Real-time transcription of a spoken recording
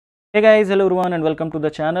Hey guys, hello everyone and welcome to the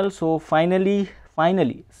channel. So finally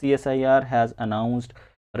CSIR has announced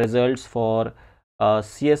results for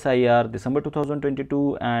CSIR December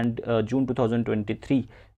 2022 and June 2023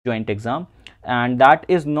 joint exam, and that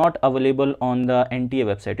is not available on the NTA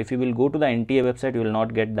website. If you will go to the NTA website, you will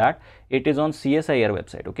not get that. It is on CSIR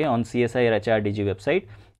website, okay, on CSIR HRDG website.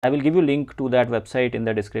 I will give you link to that website in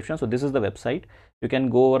the description. So this is the website. You can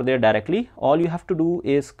go over there directly. All you have to do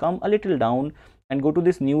is come a little down and go to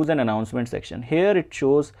this news and announcement section. Here it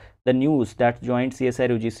shows the news that joint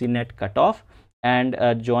CSIR UGC net cutoff and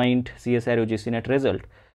joint CSIR UGC net result.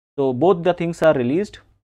 So both the things are released.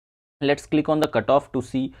 Let's click on the cutoff to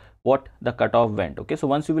see what the cutoff went. Okay, so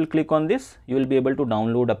once you will click on this, you will be able to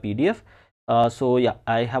download a PDF. So yeah,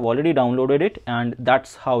 I have already downloaded it and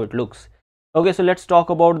that's how it looks. Okay, so let's talk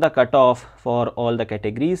about the cutoff for all the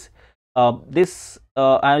categories. I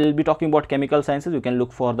will be talking about chemical sciences. You can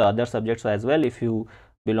look for the other subjects as well if you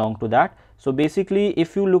belong to that. So basically,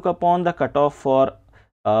 if you look upon the cutoff for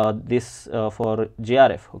for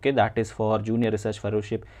JRF, okay, that is for Junior Research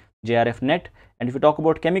Fellowship JRF net, and if you talk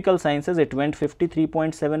about chemical sciences, it went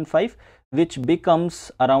 53.75, which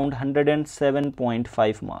becomes around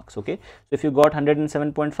 107.5 marks. Okay, so if you got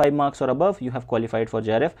 107.5 marks or above, you have qualified for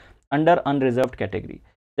JRF under unreserved category.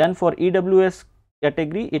 Then for EWS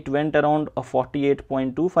category, it went around a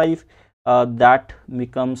 48.25, that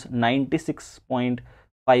becomes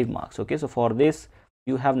 96.5 marks. Okay, so for this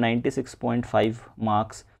you have 96.5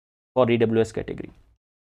 marks for EWS category.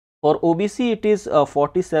 For OBC it is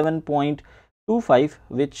 47.25,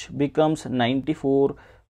 which becomes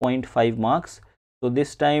 94.5 marks. So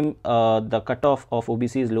this time the cutoff of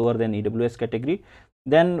OBC is lower than EWS category.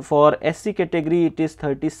 Then for SC category it is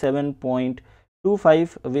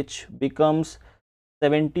 37.25, which becomes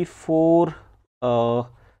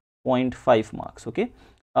 74.5 marks. Okay,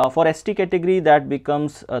 for ST category that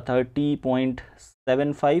becomes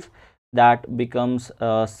 30.75, that becomes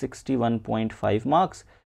 61.5 marks,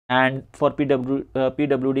 and for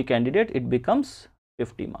PWD candidate it becomes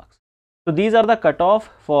 50 marks. So these are the cutoff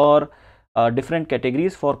for different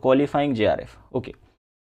categories for qualifying JRF. Okay,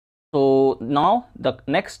 so now the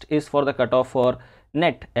next is for the cutoff for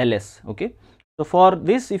net LS. Okay, so for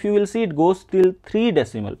this, if you will see, it goes till 3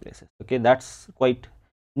 decimal places. Okay, that's quite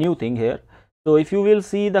new thing here. So if you will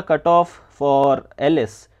see the cutoff for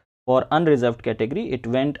LS for unreserved category, it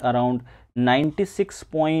went around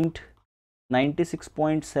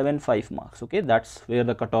 96.75 marks. Okay, that's where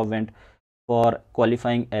the cutoff went for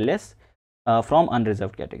qualifying LS from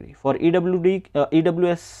unreserved category. For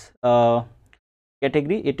EWS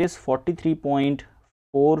category, it is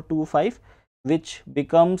 43.425, which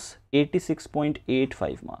becomes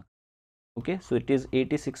 86.85 marks. Okay, so it is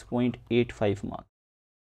 86.85 marks.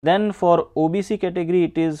 Then for OBC category,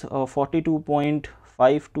 it is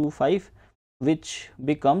 42.525, which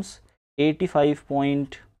becomes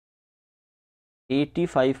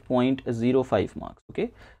 85.05 marks.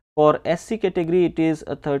 Okay, for SC category, it is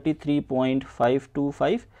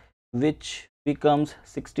 33.525, which becomes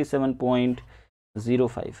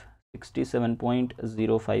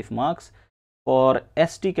 67.05 marks. For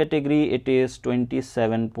ST category, it is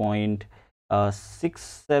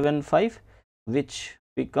 27.675, which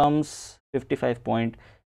becomes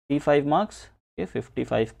 55.35 marks. Okay,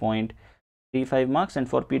 55.35 marks, and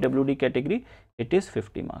for PWD category it is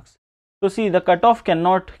 50 marks. So see, the cutoff can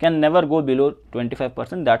never go below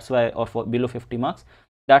 25%. That's why, or for below 50 marks.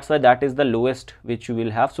 That's why that is the lowest which you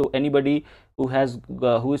will have. So anybody who is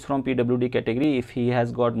from PWD category, if he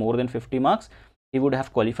has got more than 50 marks, he would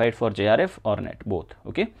have qualified for JRF or net, both.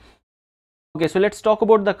 Okay, so let's talk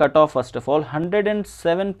about the cutoff. First of all,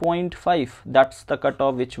 107.5, that's the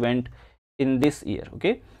cutoff which went in this year.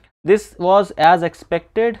 Okay, this was as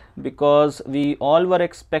expected, because we all were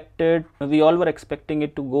expecting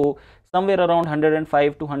it to go somewhere around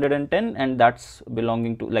 105 to 110, and that's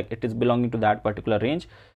belonging to, like, it is belonging to that particular range.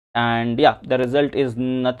 And yeah, the result is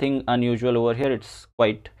nothing unusual over here. It's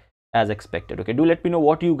quite as expected. Okay, do let me know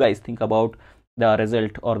what you guys think about the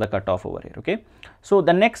result or the cutoff over here. Okay, so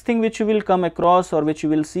the next thing which you will come across or which you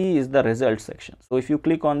will see is the results section. So if you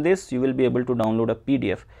click on this, you will be able to download a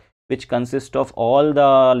PDF which consists of all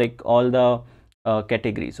the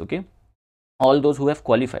categories. Okay, all those who have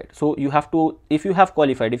qualified. So you have to, if you have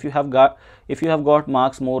qualified, if you have got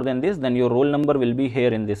marks more than this, then your roll number will be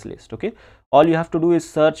here in this list. Okay, all you have to do is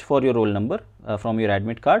search for your roll number from your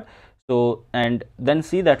admit card. So, and then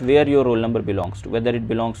see that where your roll number belongs to, whether it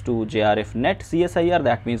belongs to JRF net CSIR,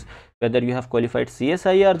 that means whether you have qualified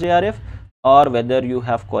CSIR JRF, or whether you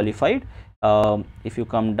have qualified, if you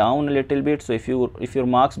come down a little bit, so if your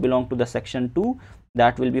marks belong to the section 2,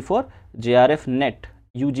 that will be for JRF net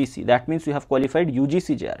UGC. That means you have qualified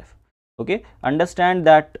UGC JRF. Okay, understand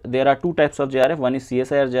that there are two types of JRF. One is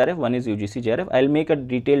CSIR JRF, one is UGC JRF. I'll make a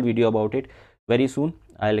detailed video about it very soon.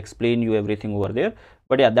 I'll explain you everything over there.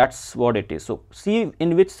 But yeah, that's what it is. So see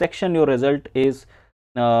in which section your result is,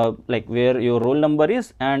 like where your roll number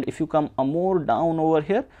is, and if you come more down over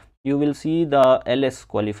here, you will see the LS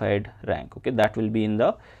qualified rank. Okay, that will be in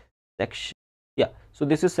the section. Yeah, so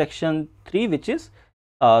this is section 3, which is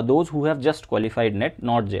those who have just qualified NET,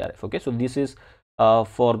 not JRF. Okay, so this is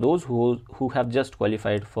for those who have just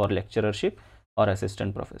qualified for lecturership or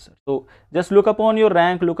assistant professor. So just look upon your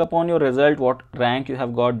rank, look upon your result, what rank you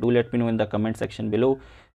have got. Do let me know in the comment section below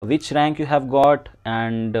which rank you have got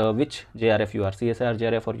and which JRF you are, CSIR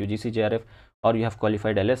JRF or UGC JRF, or you have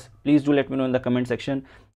qualified LS. Please do let me know in the comment section.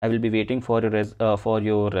 I will be waiting for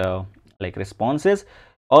your like responses.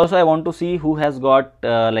 Also, I want to see who has got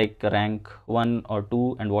like rank 1 or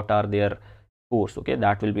 2 and what are their scores. Okay,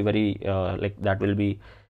 that will be very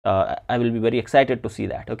I will be very excited to see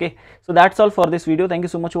that. Okay, so that's all for this video. Thank you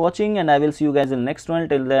so much for watching, and I will see you guys in the next one.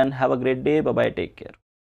 Till then, have a great day. Bye bye, take care.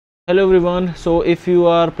 Hello everyone. So if you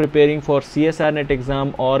are preparing for CSIR NET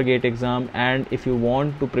exam or GATE exam, and if you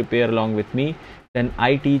want to prepare along with me, then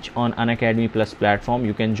I teach on Unacademy Plus platform.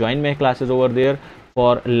 You can join my classes over there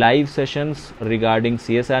for live sessions regarding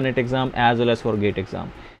CSIR NET exam as well as for GATE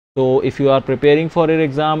exam. So if you are preparing for your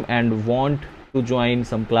exam and want to join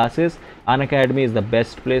some classes, Unacademy is the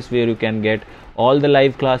best place where you can get all the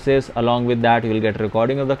live classes. Along with that, you will get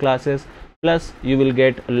recording of the classes, plus you will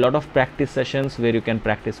get a lot of practice sessions where you can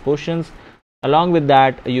practice questions. Along with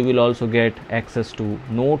that, you will also get access to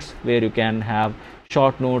notes where you can have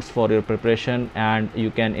short notes for your preparation, and you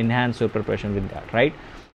can enhance your preparation with that, right?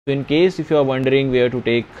 So in case if you are wondering where to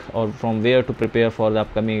take or from where to prepare for the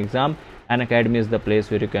upcoming exam, Unacademy is the place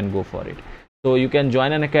where you can go for it. So you can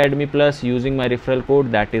join Unacademy Plus using my referral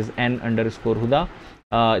code, that is N_Huda.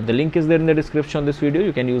 The link is there in the description of this video.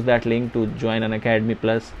 You can use that link to join Unacademy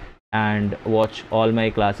Plus and watch all my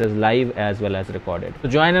classes live as well as recorded. So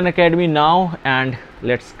join Unacademy now and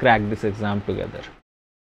let's crack this exam together.